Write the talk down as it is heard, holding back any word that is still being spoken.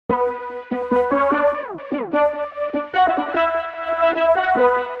You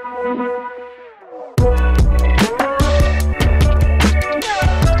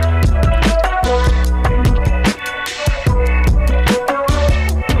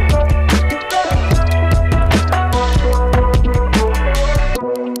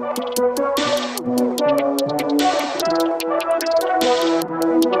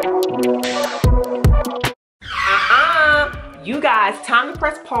guys, time to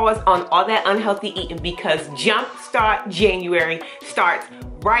press pause on all that unhealthy eating because Jumpstart January starts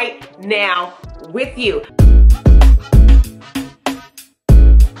right now with you.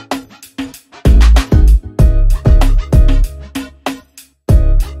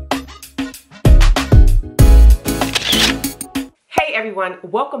 Hey everyone,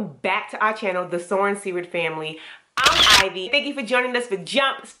 welcome back to our channel, the Soaring Seaward family. I'm Ivy. Thank you for joining us for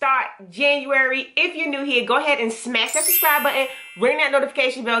Jumpstart January. If you're new here, go ahead and smash that subscribe button, ring that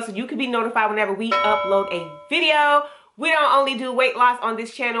notification bell so you can be notified whenever we upload a video. We don't only do weight loss on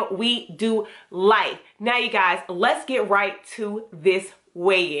this channel, we do life. Now you guys, let's get right to this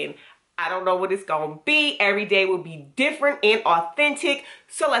weigh-in. I don't know what it's gonna be. Every day will be different and authentic,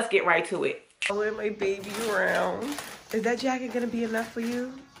 so let's get right to it. I'll wear my baby around. Is that jacket gonna be enough for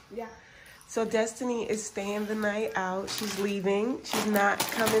you? Yeah. So Destiny is staying the night out. She's leaving. She's not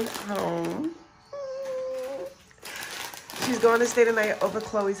coming home. She's going to stay the night over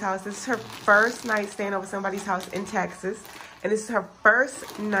Chloe's house. This is her first night staying over somebody's house in Texas. And this is her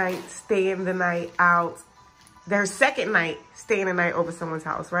first night staying the night out. Their second night staying the night over someone's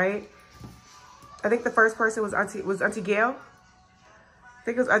house, right? I think the first person was Auntie Gail. I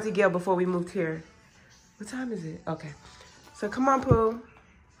think it was Auntie Gail before we moved here. What time is it? Okay. So come on, Pooh.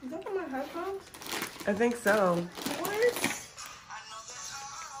 Is that for my headphones? I think so. What?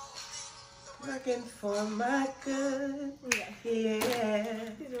 Working for my good. Yeah.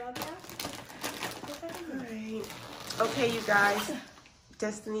 Alright. Okay, you guys.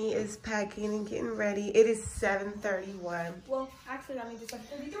 Destiny is packing and getting ready. It is 7:31. Well, actually, that means it's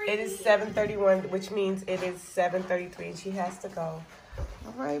 7:33. It is 7:31, which means it is 7:33 and she has to go.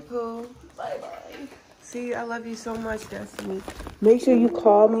 Alright, Pooh. Bye-bye. See, I love you so much, Destiny. Make sure you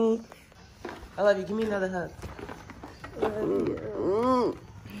call me. I love you. Give me another hug. You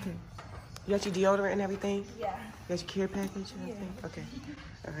got your deodorant and everything? Yeah. You got your care package and everything? Yeah. Okay.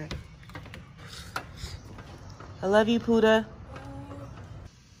 All right. I love you, Pooh.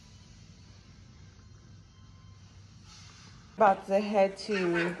 About to head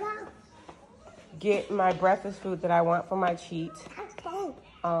to get my breakfast food that I want for my cheat.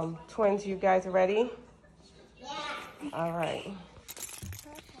 Twins, you guys are ready? All right.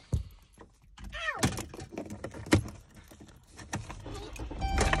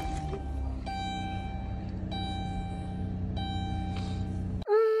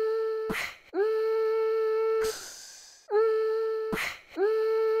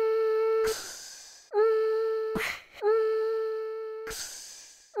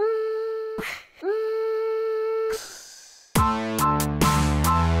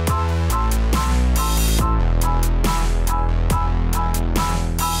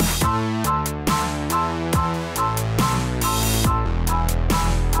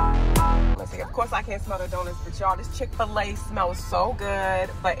 I can't smell the donuts, but y'all, this Chick-fil-A smells so good,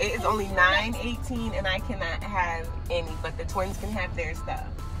 but it is only $9.18 and I cannot have any, but the twins can have their stuff.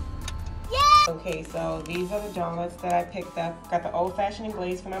 Yeah. Okay, so these are the donuts that I picked up. Got the old-fashioned and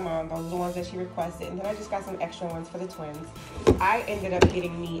glazed for my mom. Those are the ones that she requested, and then I just got some extra ones for the twins. I ended up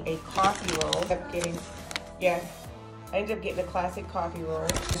getting me a coffee roll. I ended up getting a classic coffee roll.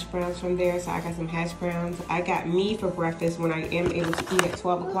 Hash browns from there, so I got some hash browns. I got me for breakfast when I am able to eat at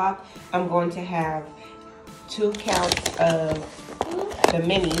 12 o'clock. I'm going to have 2 counts of the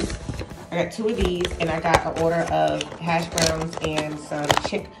minis. I got 2 of these, and I got an order of hash browns and some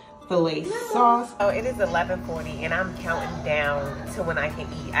Chick-fil-A sauce. Oh, it is 11:40, and I'm counting down to when I can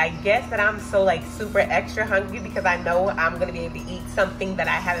eat. I guess that I'm so like super extra hungry because I know I'm gonna be able to eat something that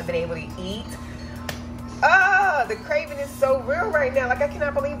I haven't been able to eat. Oh, the craving is so real right now. Like, I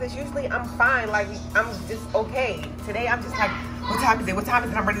cannot believe this. Usually I'm fine. Like, I'm just okay. Today I'm just like, what time is it? What time is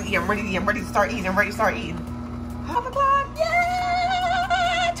it? I'm ready to eat. I'm ready to eat. I'm ready to start eating. I'm ready to start eating. 12 o'clock?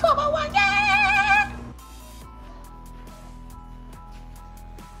 Yeah! 12:01, yeah!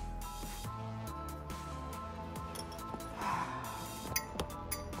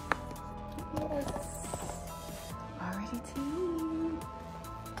 Yes. Already tea.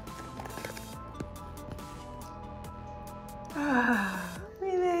 We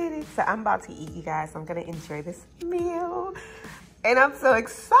made it. So I'm about to eat, you guys. I'm gonna enjoy this meal, and I'm so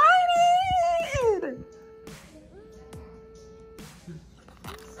excited.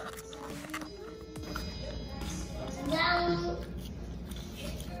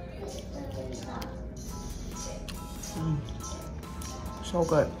 So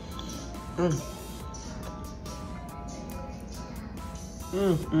good.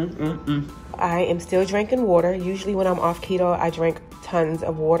 I am still drinking water. Usually when I'm off keto, I drink tons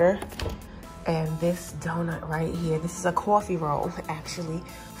of water. And this donut right here, this is a coffee roll, actually,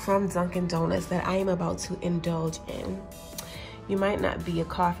 from Dunkin' Donuts that I am about to indulge in. You might not be a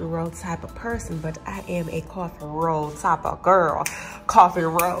coffee roll type of person, but I am a coffee roll type of girl. Coffee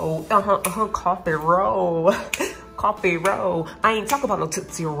roll, coffee roll. Coffee roll. I ain't talking about no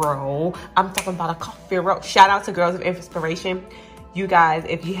Tootsie Roll. I'm talking about a coffee roll. Shout out to Girls of Inspiration. You guys,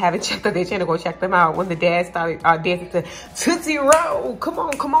 if you haven't checked out their channel, go check them out. When the dad started dancing to Tootsie Roll. Come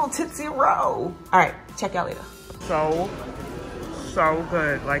on, Tootsie Roll. All right, check y'all later. So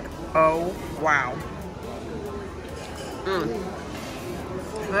good. Like, oh, wow.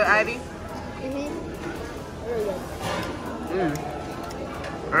 Good, Ivy?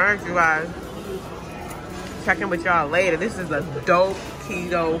 All right, you guys. Checking with y'all later. This is a dope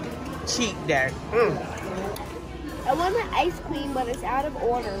keto cheat day. I want an ice cream, but it's out of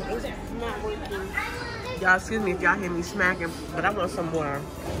order. It's not working. Y'all, excuse me if y'all hear me smacking, but I want some more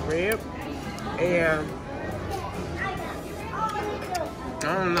rib. And I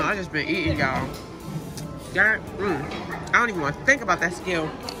don't know, I just been eating, y'all. I don't even want to think about that scale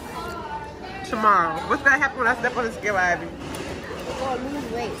tomorrow. What's gonna happen when I step on the scale, Ivy? Well,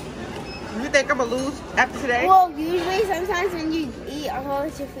 lose weight. You think I'm gonna lose after today? Well, usually sometimes when you eat a whole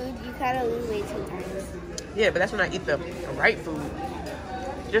bunch of food, you kind of lose weight sometimes. Yeah, but that's when I eat the right food.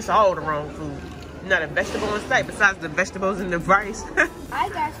 Just all the wrong food. Not a vegetable in sight besides the vegetables and the rice. I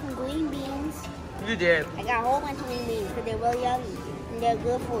got some green beans. You did. I got a whole bunch of green beans because they're really yummy and they're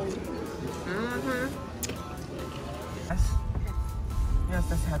good for you. Yes,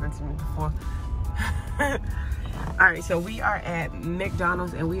 that's happened to me before. All right, so we are at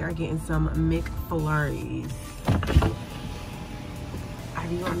McDonald's and we are getting some McFlurries. Are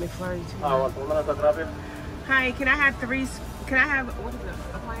you on McFlurry too? Hi, can I have what is it,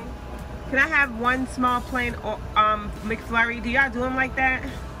 a plain? Can I have one small plain McFlurry? Do y'all do them like that?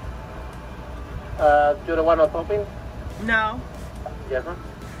 Do you want a topping? No. Yes, ma'am.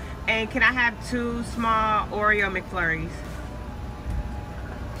 And can I have 2 small Oreo McFlurries?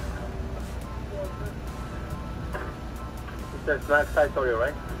 It's a snack size Oreo,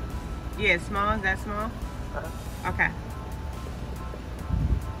 right? Yeah, small. Is that small? Okay.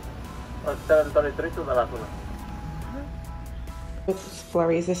 7:33 to the last one.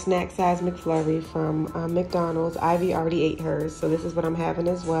 McFlurry is a snack size McFlurry from McDonald's. Ivy already ate hers, so this is what I'm having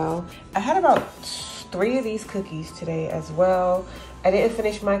as well. I had about 3 of these cookies today as well. I didn't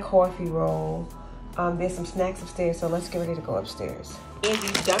finish my coffee roll. There's some snacks upstairs, so let's get ready to go upstairs. And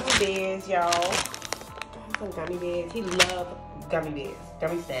these gummy bears, y'all. Some gummy bears. He loves gummy bears,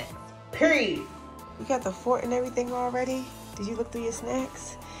 gummy snacks. Period. You got the fork and everything already? Did you look through your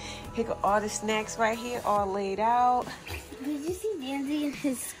snacks? Here go all the snacks right here, all laid out. Did you see Danzy in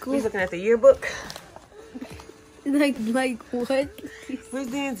his school? He's looking at the yearbook. Like what? Where's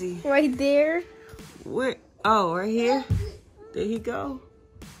Danzy? Right there. Where? Oh, right here? There he go.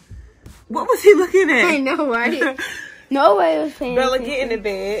 What was he looking at? I know, right? Nobody was paying Bella, attention. get in the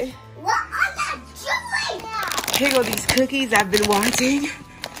bed. What am I doing now? Here go these cookies I've been watching.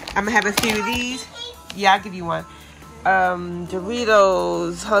 I'm gonna have a few of these. Yeah, I'll give you one.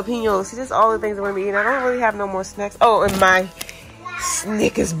 Doritos, jalapenos. See, that's all the things I'm gonna be eating. I don't really have no more snacks. Oh, and my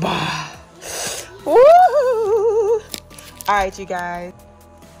Snickers bar. Woo! Alright, you guys.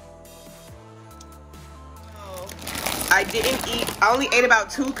 I didn't eat. I only ate about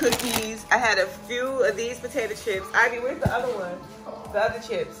 2 cookies. I had a few of these potato chips. Ivy, where's the other one? The other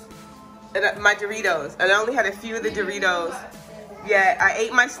chips. And my Doritos. And I only had a few of the Doritos. Yeah, I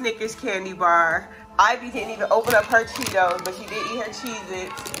ate my Snickers candy bar. Ivy didn't even open up her Cheetos, but she did eat her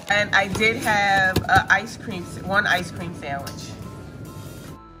Cheez-Its. And I did have one ice cream sandwich.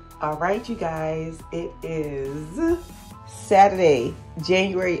 All right, you guys, it is Saturday,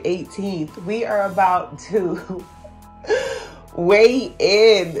 January 18th. We are about to weigh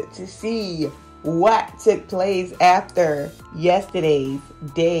in to see what took place after yesterday's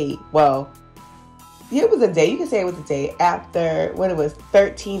day. Well, it was a day. You can say it was a day after when it was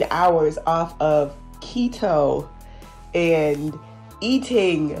 13 hours off of keto and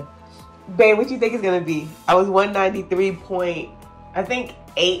eating. Babe, what you think it's gonna be? I was 193 point, I think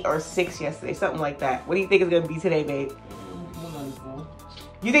 8 or 6 yesterday, something like that. What do you think it's gonna be today, babe? 194.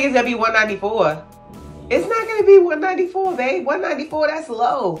 You think it's gonna be 194? It's not gonna be 194, babe. 194, that's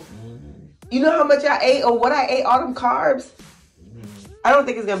low. You know how much I ate or what I ate, all them carbs? I don't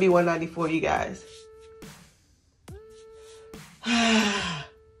think it's gonna be 194, you guys.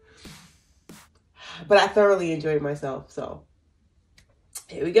 But I thoroughly enjoyed myself, so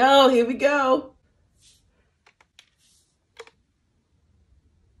Here we go. Here we go.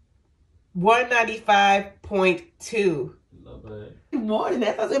 195.2. Not bad. More than that.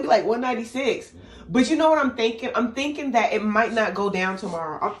 I thought it was gonna be like 196. But you know what I'm thinking? I'm thinking that it might not go down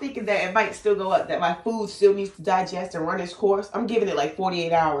tomorrow. I'm thinking that it might still go up, that my food still needs to digest and run its course. I'm giving it like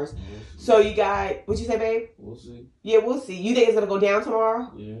 48 hours. So you guys, what'd you say, babe? We'll see. Yeah, we'll see. You think it's gonna go down tomorrow?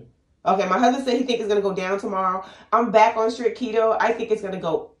 Yeah. Okay, my husband said he thinks it's gonna go down tomorrow. I'm back on strict keto. I think it's gonna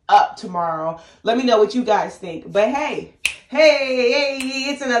go up tomorrow. Let me know what you guys think. But hey,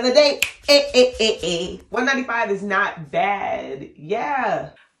 it's another day. 195 is not bad.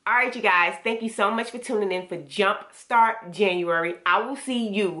 Yeah. All right, you guys. Thank you so much for tuning in for Jumpstart January. I will see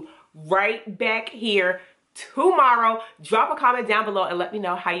you right back here tomorrow. Drop a comment down below and let me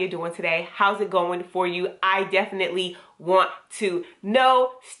know how you're doing today. How's it going for you? I definitely want to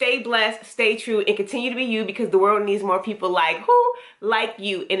know. Stay blessed, stay true, and continue to be you, because the world needs more people like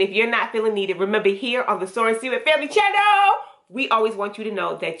you. And if you're not feeling needed, remember, here on the Soaring Seaweed Family channel, we always want you to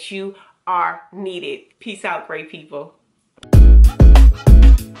know that you are needed. Peace out, great people.